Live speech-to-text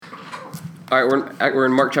All right, we're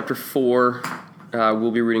in Mark chapter 4.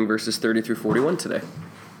 We'll be reading verses 30 through 41 today.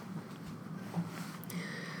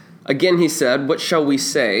 Again, he said, "What shall we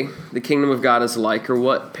say the kingdom of God is like, or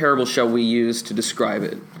what parable shall we use to describe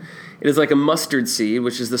it? It is like a mustard seed,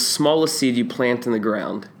 which is the smallest seed you plant in the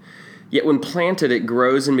ground. Yet when planted, it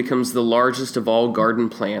grows and becomes the largest of all garden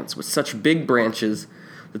plants, with such big branches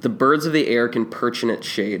that the birds of the air can perch in its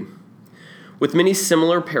shade." With many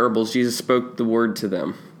similar parables, Jesus spoke the word to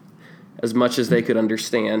them, as much as they could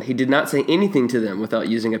understand. He did not say anything to them without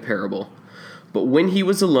using a parable. But when he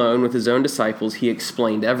was alone with his own disciples, he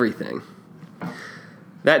explained everything.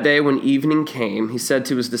 That day, when evening came, he said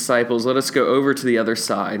to his disciples, "Let us go over to the other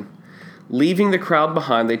side." Leaving the crowd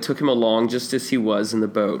behind, they took him along just as he was in the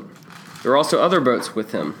boat. There were also other boats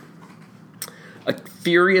with him. A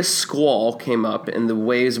furious squall came up, and the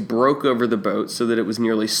waves broke over the boat so that it was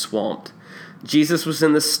nearly swamped. Jesus was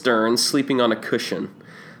in the stern, sleeping on a cushion.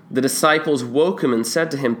 The disciples woke him and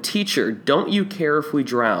said to him, "Teacher, don't you care if we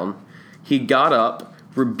drown?" He got up,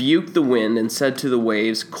 rebuked the wind, and said to the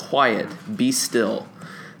waves, "Quiet, be still."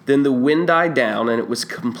 Then the wind died down, and it was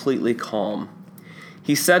completely calm.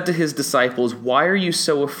 He said to his disciples, "Why are you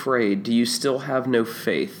so afraid? Do you still have no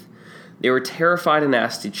faith?" They were terrified and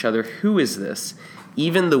asked each other, "Who is this?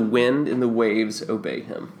 Even the wind and the waves obey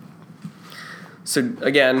him." So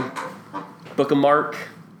again, Book of Mark,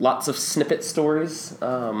 lots of snippet stories.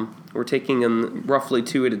 We're taking them roughly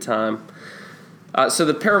two at a time. So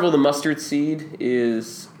the parable of the mustard seed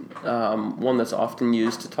is one that's often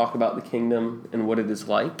used to talk about the kingdom and what it is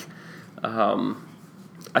like.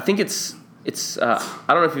 I think it's I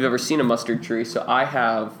don't know if you've ever seen a mustard tree, so I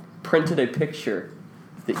have printed a picture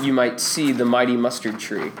that you might see the mighty mustard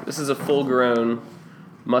tree. This is a full-grown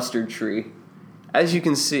mustard tree. As you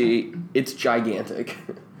can see, it's gigantic.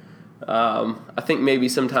 I think maybe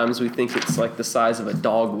sometimes we think it's like the size of a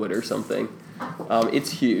dogwood or something. It's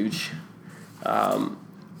huge.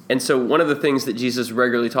 And so one of the things that Jesus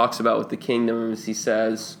regularly talks about with the kingdom is he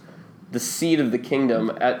says the seed of the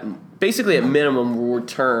kingdom at minimum will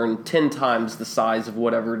return 10 times the size of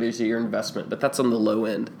whatever it is your investment, but that's on the low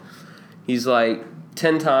end. He's like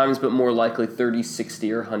 10 times, but more likely 30,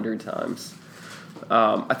 60, or 100 times.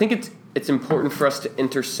 I think it's important for us to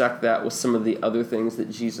intersect that with some of the other things that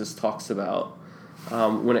Jesus talks about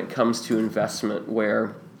when it comes to investment,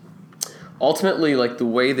 where ultimately, like, the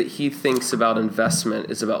way that he thinks about investment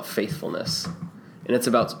is about faithfulness, and it's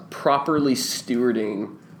about properly stewarding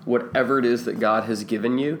whatever it is that God has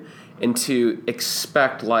given you, and to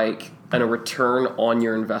expect a return on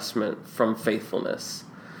your investment from faithfulness.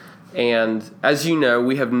 And as you know,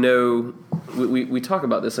 we talk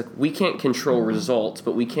about this, like, we can't control results,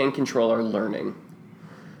 but we can control our learning.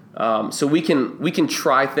 So we can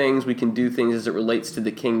try things, we can do things as it relates to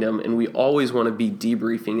the kingdom, and we always want to be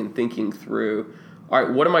debriefing and thinking through, all right,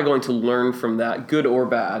 what am I going to learn from that, good or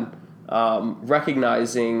bad?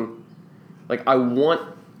 Recognizing, like, I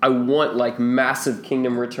want like massive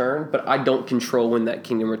kingdom return, but I don't control when that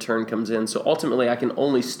kingdom return comes in. So ultimately, I can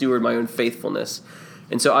only steward my own faithfulness.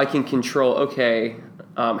 And so I can control, okay,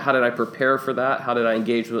 how did I prepare for that? How did I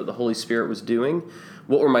engage with what the Holy Spirit was doing?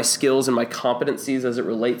 What were my skills and my competencies as it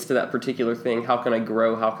relates to that particular thing? How can I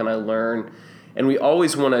grow? How can I learn? And we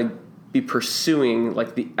always want to be pursuing,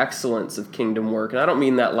 like, the excellence of kingdom work. And I don't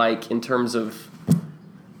mean that, like, in terms of,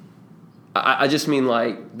 I just mean,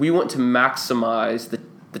 like, we want to maximize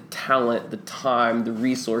the talent, the time, the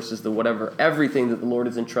resources, the whatever, everything that the Lord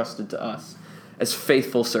has entrusted to us as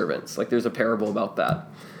faithful servants. Like, there's a parable about that.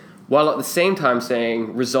 While at the same time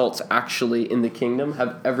saying results actually in the kingdom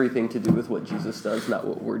have everything to do with what Jesus does, not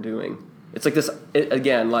what we're doing. It's like this,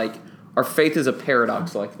 again, like, our faith is a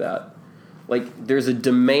paradox like that. Like, there's a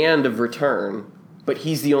demand of return, but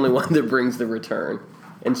he's the only one that brings the return.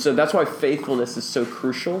 And so that's why faithfulness is so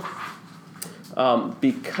crucial,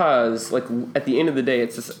 because, like, at the end of the day,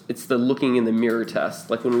 it's the looking in the mirror test.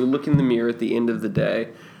 Like, when we look in the mirror at the end of the day,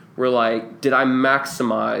 we're like, did I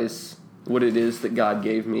maximize what it is that God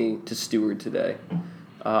gave me to steward today?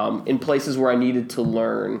 In places where I needed to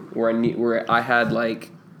learn, where I had,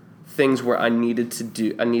 like, things where I needed to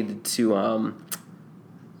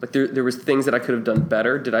there was things that I could have done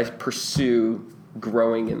better. Did I pursue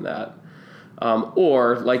growing in that?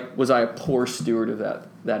 Or, like, was I a poor steward of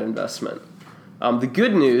that investment? The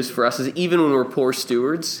good news for us is even when we're poor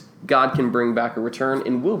stewards, God can bring back a return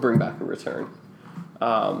and will bring back a return.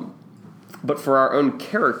 But for our own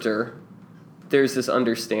character, there's this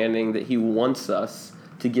understanding that he wants us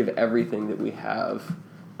to give everything that we have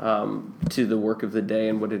to the work of the day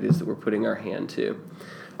and what it is that we're putting our hand to.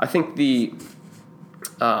 I think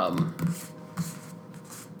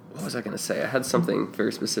what was I going to say? I had something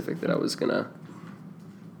very specific that I was gonna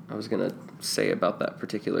say about that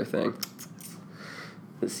particular thing.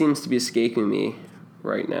 It seems to be escaping me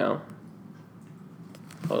right now.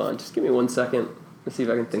 Hold on, just give me 1 second. Let's see if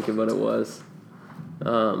I can think of what it was.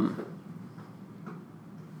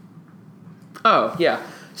 Oh, yeah.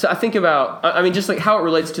 So I think about, just like how it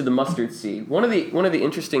relates to the mustard seed. One of the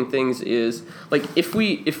interesting things is, like, if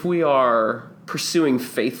we are pursuing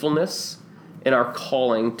faithfulness in our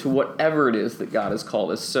calling to whatever it is that God has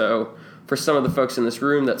called us. So for some of the folks in this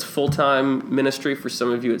room, that's full-time ministry. For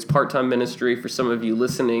some of you, it's part-time ministry. For some of you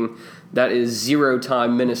listening, that is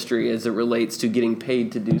zero-time ministry as it relates to getting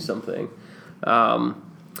paid to do something.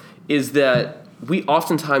 Is that we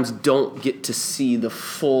oftentimes don't get to see the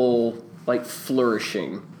full, like,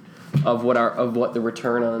 flourishing of what the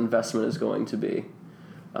return on investment is going to be.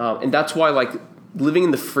 And that's why, like, living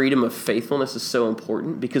in the freedom of faithfulness is so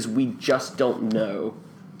important, because we just don't know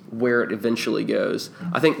where it eventually goes.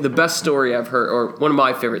 I think the best story I've heard, or one of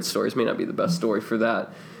my favorite stories, may not be the best story for that,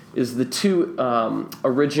 is the two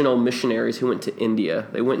original missionaries who went to India.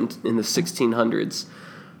 They went in the 1600s.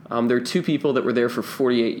 There are two people that were there for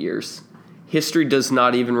 48 years. History does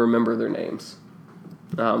not even remember their names.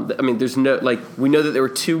 There's no, like, we know that there were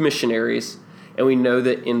two missionaries, and we know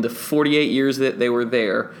that in the 48 years that they were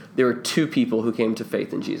there were two people who came to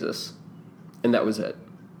faith in Jesus. And that was it.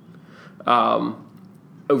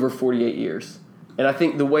 Over 48 years. And I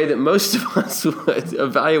think the way that most of us would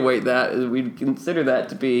evaluate that is we'd consider that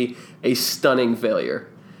to be a stunning failure.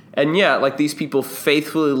 And yeah, like, these people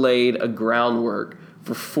faithfully laid a groundwork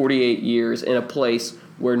for 48 years in a place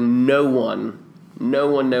where no one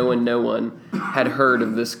had heard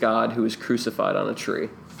of this God who was crucified on a tree.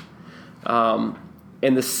 And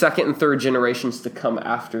the second and third generations to come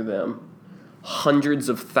after them, hundreds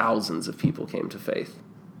of thousands of people came to faith.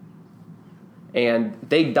 And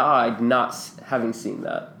they died not having seen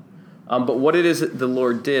that. But what it is that the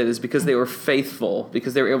Lord did is, because they were faithful,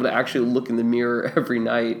 because they were able to actually look in the mirror every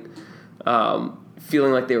night,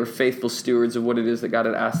 feeling like they were faithful stewards of what it is that God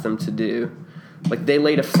had asked them to do. Like, they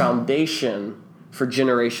laid a foundation for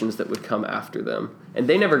generations that would come after them. And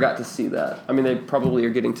they never got to see that. I mean, they probably are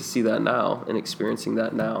getting to see that now and experiencing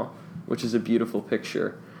that now, which is a beautiful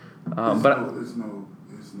picture. There's no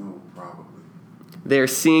probably. They're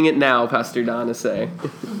seeing it now, Pastor Don is saying.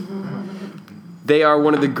 They are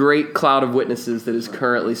one of the great cloud of witnesses that is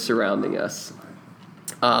currently surrounding us.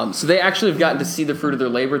 So they actually have gotten to see the fruit of their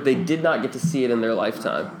labor. They did not get to see it in their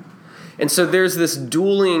lifetime. And so there's this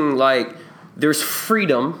dueling, like, there's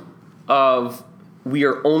freedom of we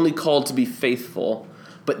are only called to be faithful,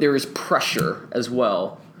 but there is pressure as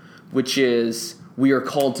well, which is we are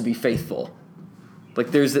called to be faithful.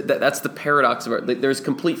 Like, that's the paradox of it. Like, there's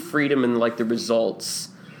complete freedom in, like, the results,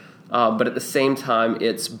 but at the same time,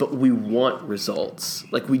 but we want results.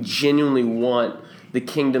 Like, we genuinely want the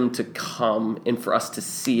kingdom to come and for us to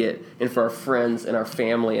see it, and for our friends and our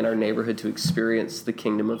family and our neighborhood to experience the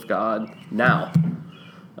kingdom of God now.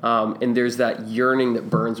 And there's that yearning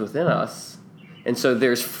that burns within us. And so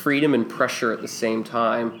there's freedom and pressure at the same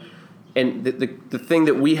time. And the thing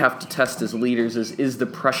that we have to test as leaders is the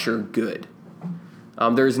pressure good?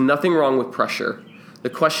 There's nothing wrong with pressure. The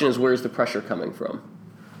question is, where's the pressure coming from?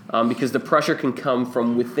 Because the pressure can come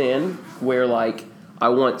from within, where, like, I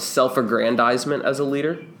want self-aggrandizement as a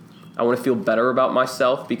leader. I want to feel better about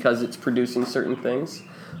myself because it's producing certain things.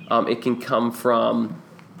 It can come from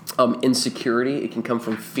insecurity. It can come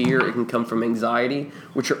from fear. It can come from anxiety,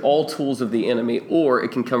 which are all tools of the enemy, or it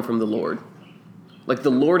can come from the Lord. Like, the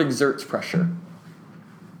Lord exerts pressure.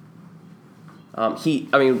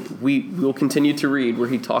 We will continue to read where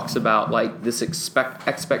he talks about, like, this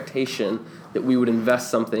expectation that we would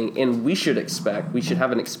invest something, and we should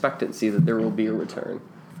have an expectancy that there will be a return.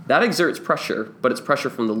 That exerts pressure, but it's pressure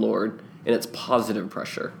from the Lord, and it's positive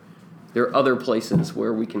pressure. There are other places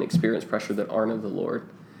where we can experience pressure that aren't of the Lord.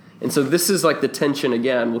 And so this is, like, the tension,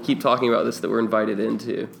 again, we'll keep talking about this, that we're invited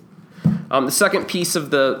into. The second piece of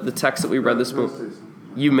the text that we read this morning,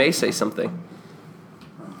 you may say something.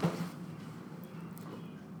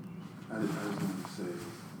 I just want to say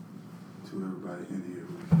to everybody in here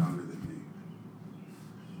who's younger than me,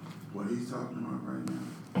 what he's talking about right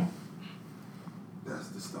now, that's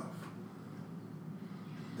the stuff.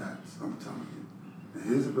 I'm telling you. And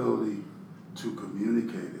his ability to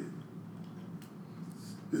communicate it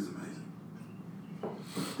is amazing.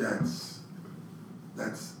 But that's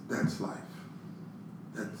life.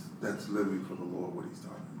 That's living for the Lord, what he's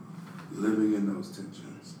talking about. Living in those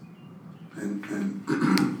tensions.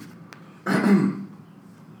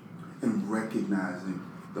 And recognizing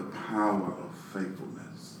the power of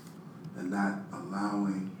faithfulness and not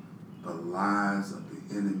allowing the lies of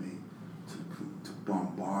the enemy to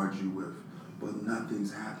bombard you with, but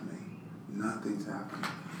nothing's happening. Nothing's happening.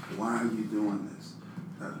 Why are you doing this?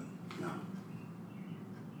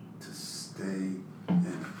 To stay in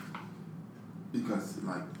it. Because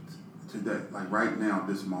like today, like right now,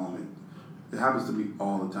 this moment, it happens to me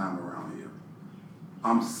all the time around here.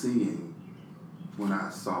 I'm seeing when I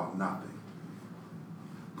saw nothing.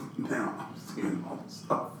 Now I'm seeing all the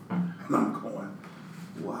stuff. And I'm going,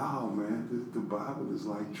 wow, man, the Bible is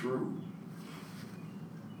like true.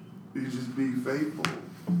 You just be faithful.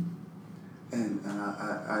 And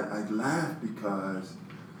I laugh because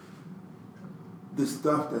the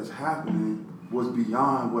stuff that's happening was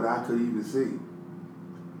beyond what I could even see.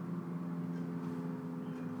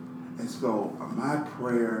 And so my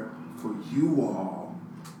prayer for you all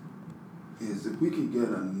is if we can get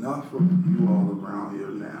enough of you all around here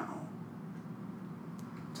now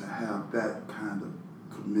to have that kind of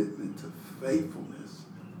commitment to faithfulness,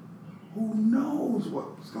 who knows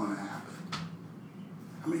what's going to happen?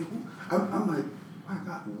 I mean, I'm like, my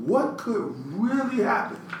God, what could really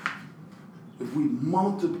happen if we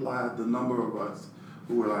multiplied the number of us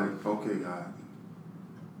who were like, okay, God,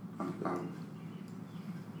 I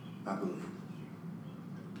believe.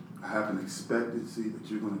 I have an expectancy that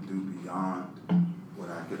you're going to do beyond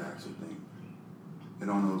what I could actually think.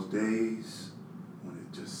 And on those days when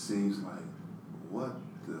it just seems like, what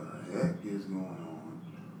the heck is going on?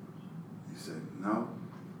 He said, no.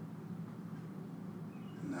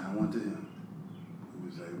 And now unto him who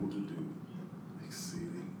is able to do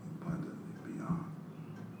exceeding abundantly beyond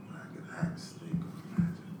what I could ask, think, or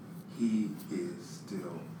imagine. He is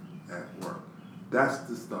still at work. That's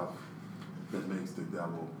the stuff that makes the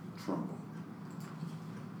devil tremble.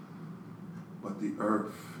 But the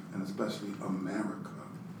earth, and especially America,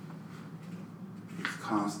 is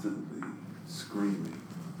constantly screaming.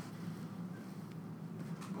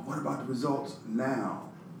 But what about the results now?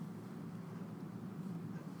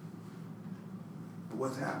 But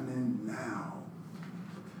what's happening now?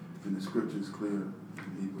 And the scripture is clear in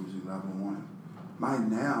Hebrews 11:1. My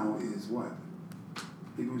now is what?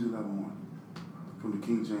 Hebrews 11:1. From the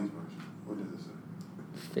King James Version. What does it say?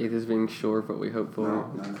 Faith is being sure, but we hope for.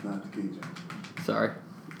 No, it's not the King James. Sorry.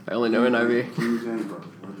 I only know NIV. King James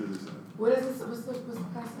Version. What does it say? What is this? What's the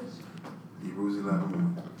passage? Hebrews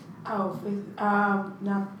 11:1. Oh, faith.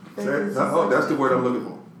 Now faith is that's the word I'm looking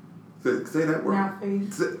for. Say that word. Now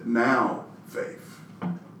faith. Now faith.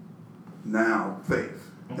 Now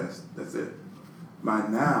faith. That's it. My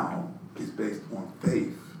now is based on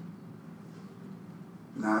faith,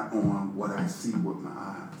 not on what I see with my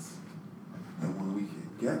eyes. And when we can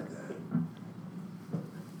get that,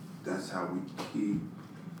 that's how we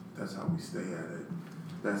stay at it.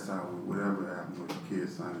 That's how whatever happened with the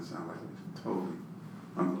kids sound like it was totally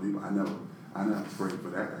unbelievable. I never prayed for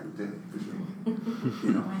that, I can tell you, for sure.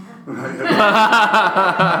 You know.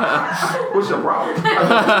 What's your problem? I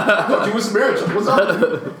thought you were spiritual. What's up?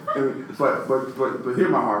 But hear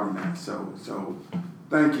my heart in that. So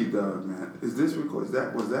thank you, Doug, man. Is this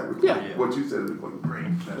recorded? Was that recorded? Yeah. What you said is recorded. Great.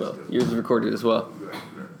 Well, yours is recorded as well. Good. All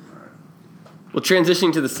right. Well,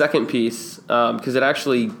 transitioning to the second piece, because I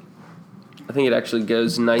think it actually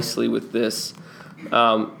goes nicely with this.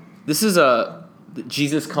 This is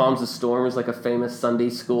Jesus calms the storm is like a famous Sunday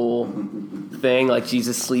school thing, like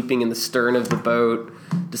Jesus sleeping in the stern of the boat,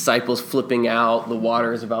 disciples flipping out, the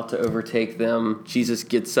water is about to overtake them. Jesus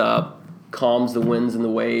gets up, calms the winds and the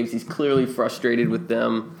waves. He's clearly frustrated with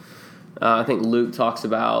them. I think Luke talks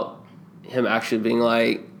about him actually being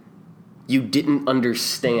like, you didn't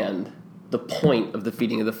understand the point of the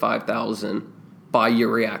feeding of the 5,000 by your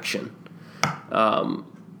reaction.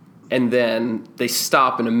 And then they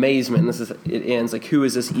stop in amazement. It ends like, who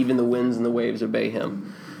is this? Even the winds and the waves obey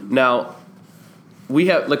him. Now, we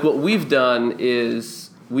have what we've done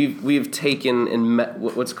is we've taken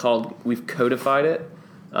we've codified it,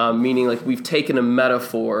 meaning like we've taken a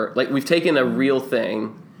metaphor, like we've taken a real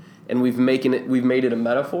thing, and we've made it a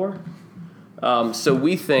metaphor. So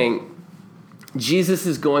we think Jesus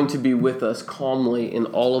is going to be with us calmly in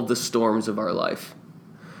all of the storms of our life,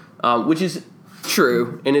 which is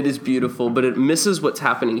true, and it is beautiful, but it misses what's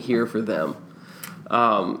happening here for them.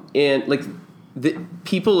 And like the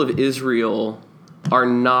people of Israel are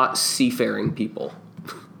not seafaring people.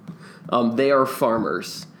 They are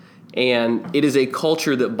farmers, and it is a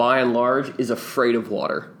culture that by and large is afraid of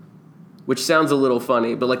water, which sounds a little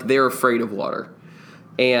funny, but like they're afraid of water.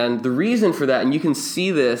 And the reason for that, and you can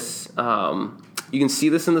see this in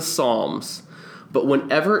the Psalms, but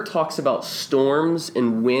whenever it talks about storms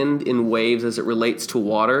and wind and waves as it relates to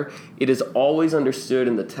water, it is always understood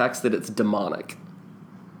in the text that it's demonic.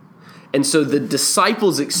 And so the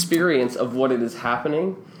disciples' experience of what it is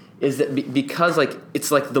happening is that because like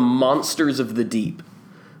it's like the monsters of the deep.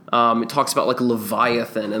 It talks about like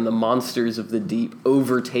Leviathan and the monsters of the deep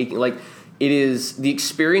overtaking. Like it is the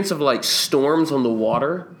experience of like storms on the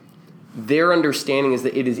water. Their understanding is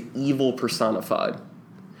that it is evil personified.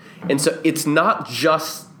 And so it's not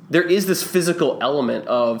just, there is this physical element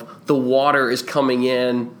of the water is coming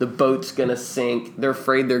in, the boat's going to sink, they're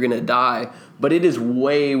afraid they're going to die. But it is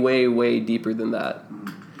way, way, way deeper than that.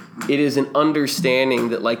 It is an understanding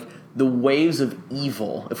that like the waves of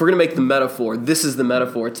evil, if we're going to make the metaphor, this is the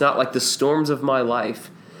metaphor. It's not like the storms of my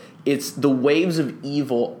life. It's the waves of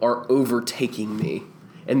evil are overtaking me.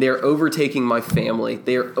 And they're overtaking my family.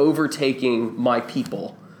 They are overtaking my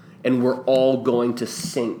people. And we're all going to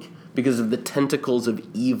sink because of the tentacles of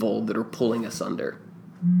evil that are pulling us under.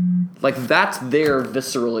 Like that's their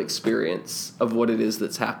visceral experience of what it is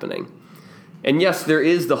that's happening. And yes, there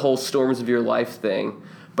is the whole storms of your life thing,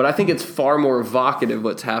 but I think it's far more evocative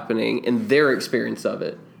what's happening in their experience of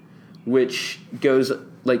it, which goes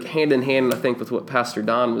like hand in hand, I think, with what Pastor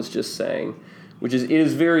Don was just saying, which is it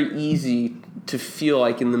is very easy to feel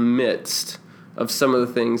like in the midst of some of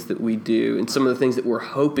the things that we do and some of the things that we're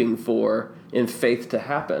hoping for in faith to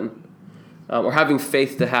happen, or having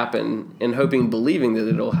faith to happen and hoping, believing that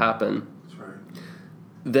it'll happen. That's right.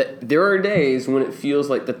 That there are days when it feels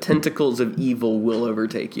like the tentacles of evil will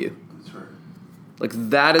overtake you. That's right. Like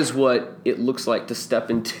that is what it looks like to step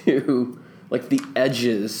into like the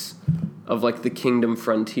edges of like the kingdom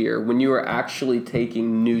frontier when you are actually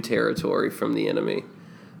taking new territory from the enemy.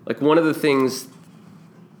 Like one of the things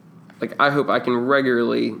like I hope I can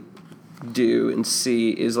regularly do and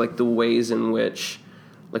see is like the ways in which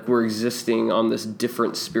like we're existing on this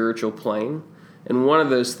different spiritual plane. And one of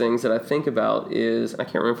those things that I think about is, I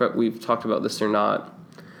can't remember if we've talked about this or not,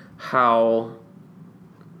 how,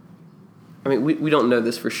 I mean, we don't know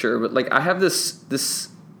this for sure, but like I have this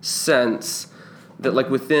sense that like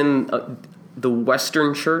within the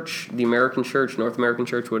Western church, the American church, North American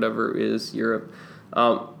church, whatever it is, Europe,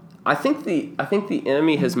 I think the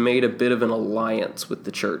enemy has made a bit of an alliance with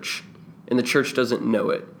the church, and the church doesn't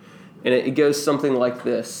know it. And it goes something like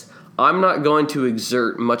this. I'm not going to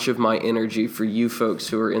exert much of my energy for you folks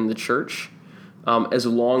who are in the church as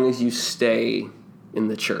long as you stay in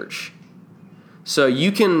the church. So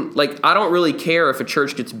you can, like, I don't really care if a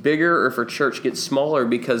church gets bigger or if a church gets smaller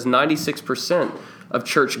because 96% of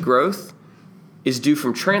church growth is due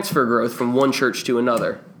from transfer growth from one church to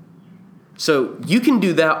another. So you can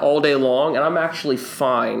do that all day long, and I'm actually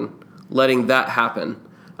fine letting that happen.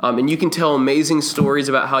 And you can tell amazing stories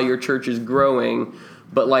about how your church is growing,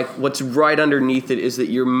 but like what's right underneath it is that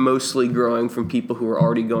you're mostly growing from people who are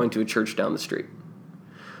already going to a church down the street.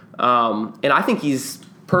 And I think he's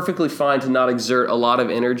perfectly fine to not exert a lot of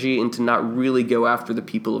energy and to not really go after the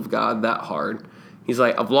people of God that hard. He's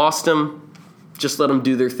like, I've lost them. Just let them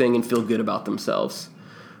do their thing and feel good about themselves.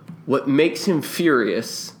 What makes him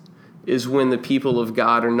furious is when the people of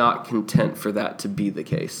God are not content for that to be the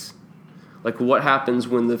case. Like what happens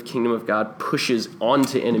when the kingdom of God pushes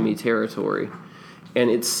onto enemy territory and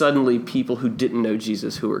it's suddenly people who didn't know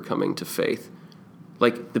Jesus who are coming to faith.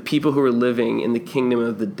 Like the people who are living in the kingdom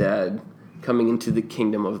of the dead coming into the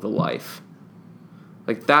kingdom of the life.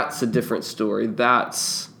 Like that's a different story.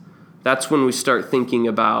 That's when we start thinking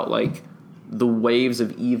about like the waves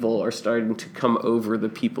of evil are starting to come over the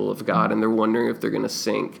people of God and they're wondering if they're going to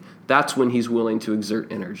sink. That's when he's willing to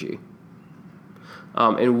exert energy.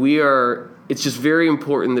 And it's just very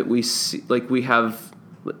important that we see, like we have,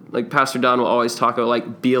 like Pastor Don will always talk about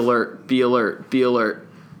like, be alert, be alert, be alert.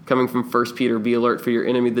 Coming from 1 Peter, be alert for your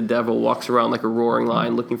enemy, the devil, walks around like a roaring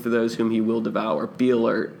lion looking for those whom he will devour. Be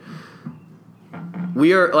alert.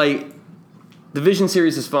 We are like, the Vision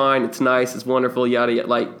series is fine. It's nice. It's wonderful. Yada, yada.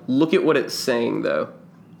 Like, look at what it's saying though.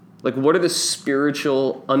 Like, what are the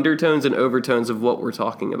spiritual undertones and overtones of what we're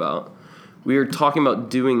talking about? We are talking about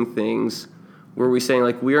doing things where we're saying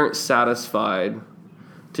like, we aren't satisfied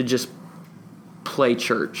to just play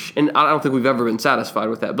church. And I don't think we've ever been satisfied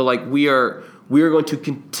with that, but like we are going to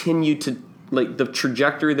continue to, like the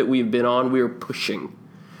trajectory that we've been on, we are pushing.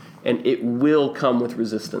 And it will come with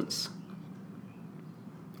resistance.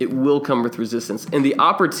 It will come with resistance. And the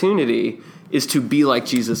opportunity is to be like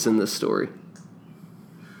Jesus in this story.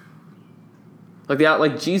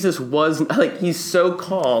 Like Jesus was, like he's so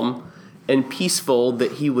calm and peaceful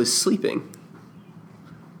that he was sleeping.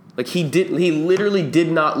 Like he literally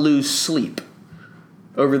did not lose sleep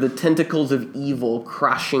over the tentacles of evil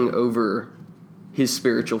crashing over his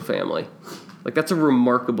spiritual family. Like that's a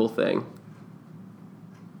remarkable thing.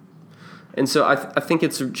 And so I think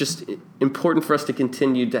it's just important for us to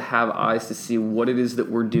continue to have eyes to see what it is that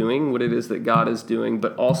we're doing, what it is that God is doing,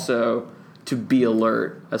 but also to be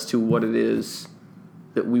alert as to what it is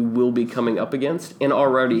that we will be coming up against and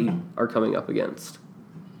already are coming up against.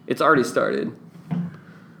 It's already started.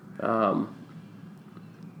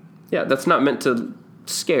 That's not meant to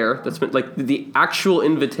scare. That's meant, like, the actual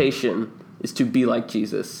invitation is to be like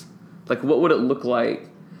Jesus. Like, what would it look like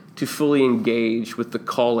to fully engage with the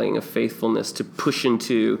calling of faithfulness to push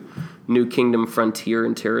into new kingdom frontier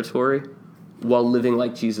and territory while living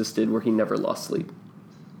like Jesus did, where he never lost sleep?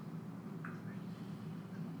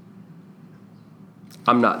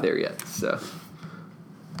 I'm not there yet, so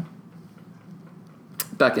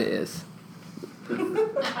Becca is. In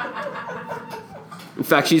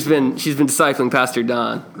fact, she's been discipling Pastor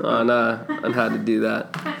Don on how to do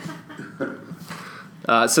that.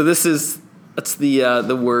 So that's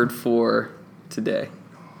the word for today.